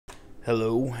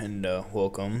Hello and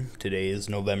welcome. Today is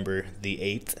November the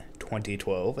 8th,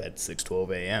 2012 at 6:12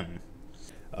 a.m.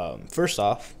 First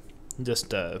off,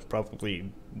 just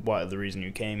probably why the reason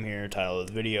you came here, title of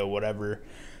the video, whatever.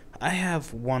 I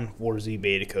have one Warzy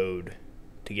beta code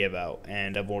to give out,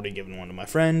 and I've already given one to my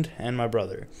friend and my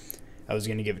brother. I was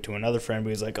going to give it to another friend,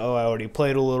 but he's like, oh, I already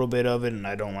played a little bit of it and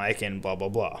I don't like it and blah blah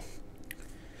blah.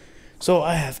 So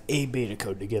I have a beta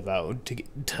code to give out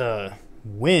to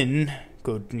win,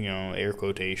 air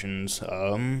quotations.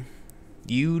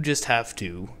 You just have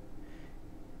to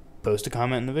post a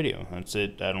comment in the video. That's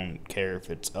it. I don't care if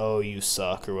it's, oh, you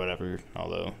suck or whatever,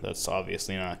 although that's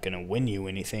obviously not going to win you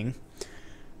anything.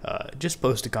 Just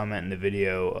post a comment in the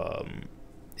video.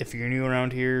 If you're new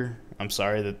around here, I'm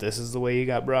sorry that this is the way you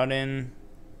got brought in.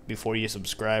 Before you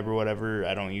subscribe or whatever,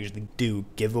 I don't usually do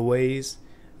giveaways.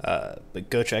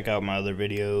 But go check out my other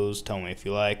videos. Tell me if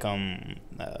you like them.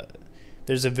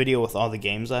 There's a video with all the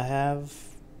games I have,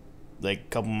 like a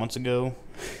couple months ago.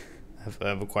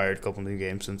 I've acquired a couple new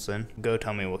games since then. Go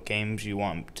tell me what games you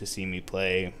want to see me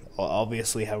play. I'll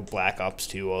obviously have Black Ops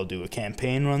 2. I'll do a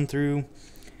campaign run through,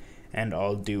 and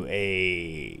I'll do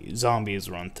a zombies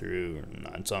run through, or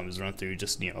not zombies run through,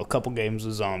 just a couple games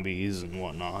with zombies and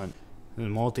whatnot.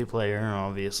 And multiplayer,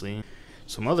 obviously.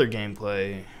 Some other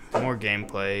gameplay, more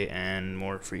gameplay, and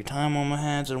more free time on my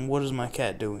hands. And what is my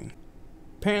cat doing?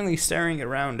 Apparently staring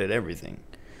around at everything.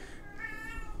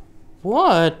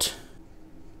 What?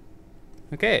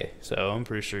 Okay, so I'm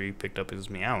pretty sure he picked up his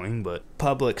meowing, but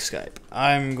public Skype.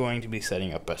 I'm going to be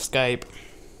setting up a Skype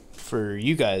for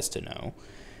you guys to know.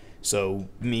 So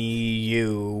me,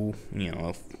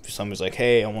 if somebody's like,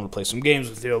 hey, I want to play some games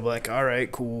with you, I'll be like,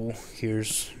 alright, cool,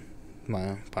 here's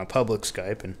my public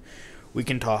Skype, and we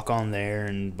can talk on there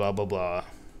and blah blah blah.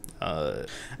 I'm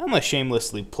gonna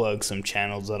shamelessly plug some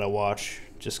channels that I watch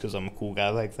just because I'm a cool guy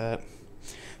like that.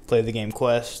 Play the Game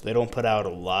Quest. They don't put out a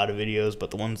lot of videos, but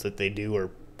the ones that they do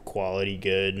are quality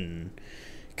good and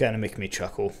kind of make me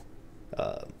chuckle.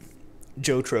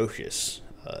 Joe Trocious.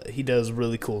 He does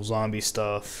really cool zombie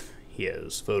stuff. He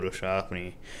has Photoshop, and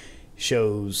he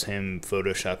shows him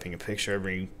photoshopping a picture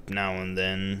every now and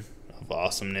then of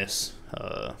awesomeness.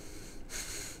 Let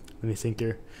me think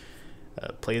here.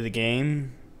 Play the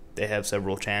Game. They have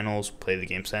several channels. Play the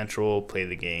Game Central, Play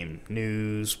the Game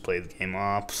News, Play the Game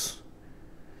Ops,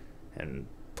 and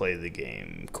Play the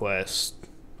Game Quest,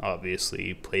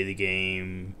 obviously, Play the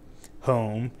Game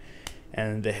Home,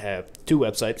 and they have two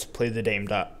websites,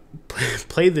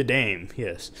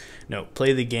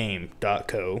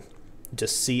 playthegame.co,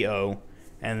 just C-O,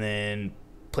 and then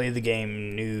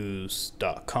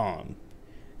playthegamenews.com,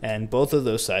 and both of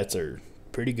those sites are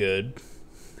pretty good.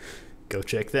 Go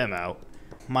check them out.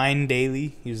 Mine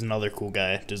Daily, he's another cool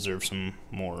guy, deserves some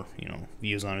more,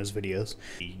 views on his videos.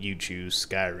 You choose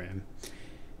Skyrim.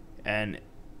 And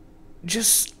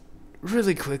just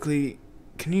really quickly,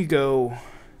 can you go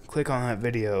click on that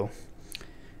video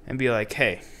and be like,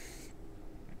 hey,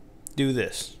 do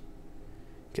this?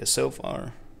 Because so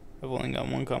far, I've only got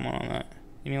one comment on that.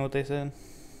 You know what they said?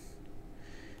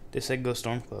 They said go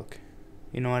Stormcloak.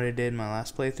 You know what I did in my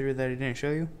last playthrough that I didn't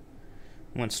show you?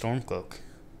 I went Stormcloak.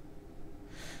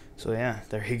 So yeah,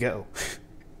 there you go.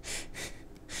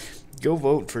 Go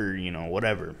vote for,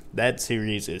 whatever. That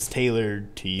series is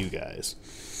tailored to you guys.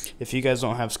 If you guys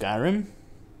don't have Skyrim,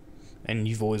 and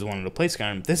you've always wanted to play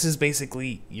Skyrim, this is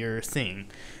basically your thing.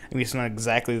 I mean, it's not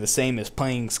exactly the same as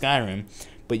playing Skyrim,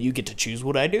 but you get to choose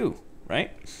what I do,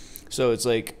 right? So it's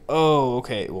like, oh,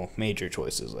 okay, well, major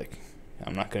choices. Like,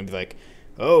 I'm not going to be like,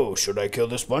 oh, should I kill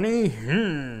this bunny?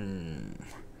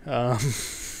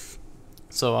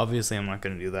 So obviously I'm not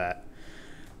going to do that.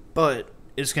 But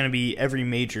it's going to be every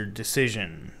major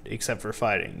decision except for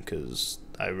fighting, because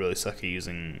I really suck at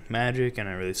using magic and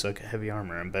I really suck at heavy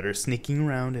armor. I'm better sneaking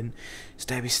around and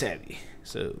stabby.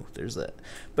 So there's that.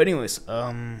 But anyways,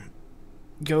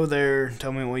 go there,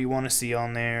 tell me what you want to see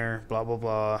on there, blah blah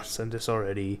blah. Said this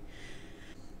already.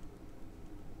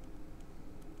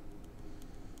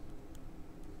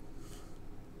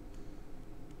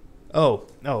 Oh,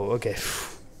 okay.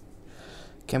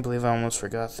 Can't believe I almost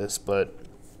forgot this, but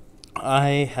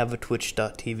I have a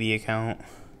Twitch.tv account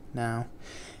now,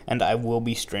 and I will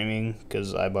be streaming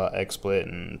because I bought XSplit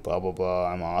and blah blah blah.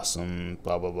 I'm awesome,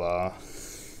 blah blah blah.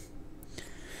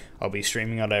 I'll be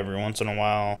streaming out every once in a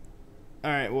while.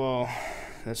 Alright, well,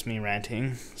 that's me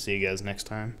ranting. See you guys next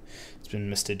time. It's been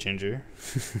Mr. Ginger.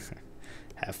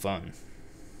 Have fun.